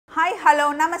Hi hello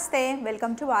నమస్తే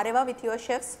welcome to వారేవా with your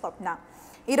chef స్వప్న.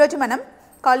 ఈరోజు మనం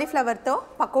కాలీఫ్లవర్తో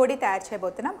పకోడీ తయారు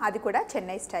చేయబోతున్నాం, అది కూడా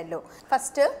చెన్నై స్టైల్లో.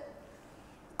 ఫస్ట్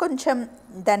కొంచెం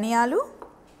ధనియాలు,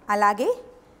 అలాగే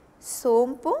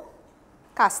సోంపు,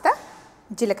 కాస్త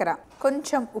జీలకర్ర,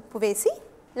 కొంచెం ఉప్పు వేసి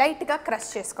లైట్గా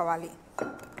క్రష్ చేసుకోవాలి.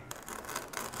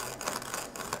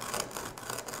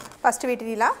 ఫస్ట్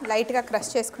వీటిని ఇలా లైట్గా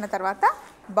క్రష్ చేసుకున్న తర్వాత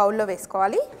బౌల్లో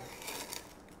వేసుకోవాలి.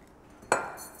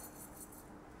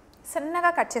 సన్నగా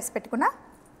కట్ చేసి పెట్టుకున్న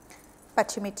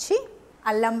పచ్చిమిర్చి,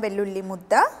 అల్లం వెల్లుల్లి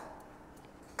ముద్ద,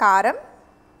 కారం,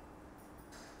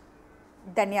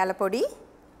 ధనియాల పొడి,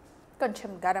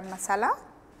 కొంచెం గరం మసాలా,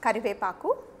 కరివేపాకు,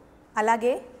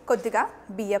 అలాగే కొద్దిగా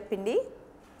బియ్యపిండి,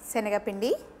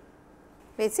 శనగపిండి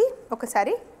వేసి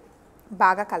ఒకసారి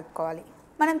బాగా కలుపుకోవాలి.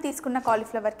 మనం తీసుకున్న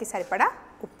కాలీఫ్లవర్కి సరిపడా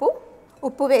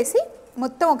ఉప్పు వేసి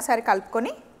మొత్తం ఒకసారి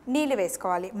కలుపుకొని నీళ్ళు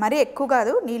వేసుకోవాలి. మరీ ఎక్కువ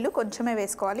కాదు, నీళ్ళు కొంచెమే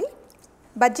వేసుకోవాలి.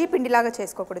 బజ్జీ పిండిలాగా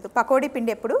చేసుకోకూడదు. పకోడీ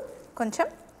పిండి ఎప్పుడు కొంచెం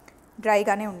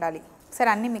డ్రైగానే ఉండాలి. సరే,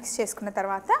 అన్నీ మిక్స్ చేసుకున్న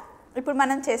తర్వాత ఇప్పుడు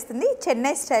మనం చేస్తుంది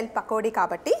చెన్నై స్టైల్ పకోడీ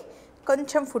కాబట్టి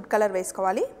కొంచెం ఫుడ్ కలర్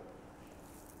వేసుకోవాలి.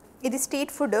 ఇది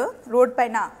స్ట్రీట్ ఫుడ్, రోడ్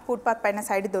పైన ఫుట్పాత్ పైన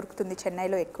సైడ్ దొరుకుతుంది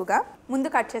చెన్నైలో ఎక్కువగా.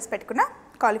 ముందు కట్ చేసి పెట్టుకున్న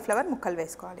కాలీఫ్లవర్ ముక్కలు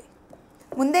వేసుకోవాలి.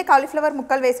 ముందే కాలీఫ్లవర్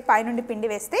ముక్కలు వేసి పైనుండి పిండి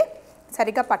వేస్తే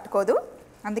సరిగ్గా పట్టుకోదు,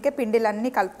 అందుకే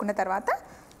పిండిలన్నీ కలుపుకున్న తర్వాత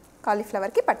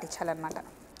కాలీఫ్లవర్కి పట్టించాలన్నమాట.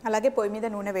 అలాగే పొయ్యి మీద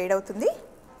నూనె వేడవుతుంది.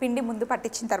 పిండి ముందు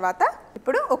పట్టించిన తర్వాత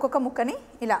ఇప్పుడు ఒక్కొక్క ముక్కని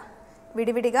ఇలా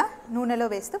విడివిడిగా నూనెలో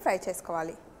వేస్తూ ఫ్రై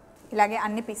చేసుకోవాలి. ఇలాగే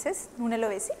అన్ని పీసెస్ నూనెలో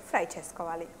వేసి ఫ్రై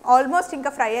చేసుకోవాలి. ఆల్మోస్ట్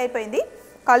ఇంకా ఫ్రై అయిపోయింది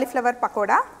కాలీఫ్లవర్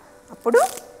పకోడా. అప్పుడు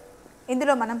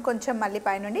ఇందులో మనం కొంచెం మళ్ళీ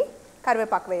పైనుండి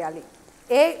కరివేపాకు వేయాలి.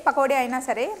 ఏ పకోడీ అయినా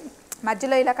సరే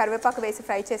మధ్యలో ఇలా కరివేపాకు వేసి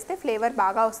ఫ్రై చేస్తే ఫ్లేవర్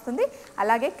బాగా వస్తుంది.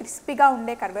 అలాగే క్రిస్పీగా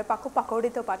ఉండే కరివేపాకు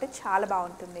పకోడీతో పాటు చాలా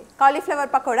బాగుంటుంది. కాలీఫ్లవర్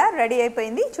పకోడా రెడీ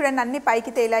అయిపోయింది. చూడండి, అన్నీ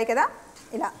పైకి తేలాయి కదా,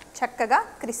 ఇలా చక్కగా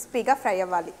క్రిస్పీగా ఫ్రై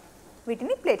అవ్వాలి.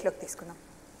 వీటిని ప్లేట్లోకి తీసుకుందాం.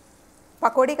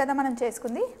 పకోడీ కదా మనం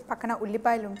చేసుకుంది, పక్కన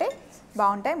ఉల్లిపాయలు ఉంటే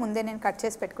బాగుంటాయి. ముందే నేను కట్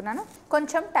చేసి పెట్టుకున్నాను.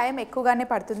 కొంచెం టైం ఎక్కువగానే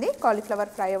పడుతుంది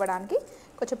కాలీఫ్లవర్ ఫ్రై అవ్వడానికి.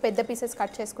 కొంచెం పెద్ద పీసెస్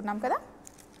కట్ చేసుకున్నాం కదా.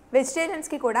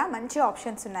 వెజిటేరియన్స్కి కూడా మంచి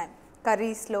ఆప్షన్స్ ఉన్నాయి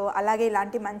కర్రీస్లో, అలాగే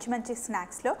ఇలాంటి మంచి మంచి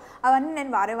స్నాక్స్లో. అవన్నీ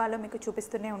నేను వారేవాలో మీకు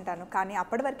చూపిస్తూనే ఉంటాను. కానీ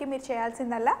అప్పటి వరకు మీరు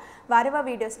చేయాల్సిందల్లా వారేవా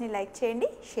వీడియోస్ని లైక్ చేయండి,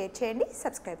 షేర్ చేయండి,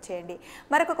 సబ్స్క్రైబ్ చేయండి.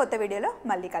 మరొక కొత్త వీడియోలో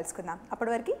మళ్ళీ కలుసుకుందాం.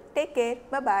 అప్పటి వరకు take care,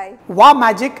 bye. Wow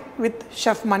Magic with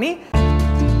Chef Mani.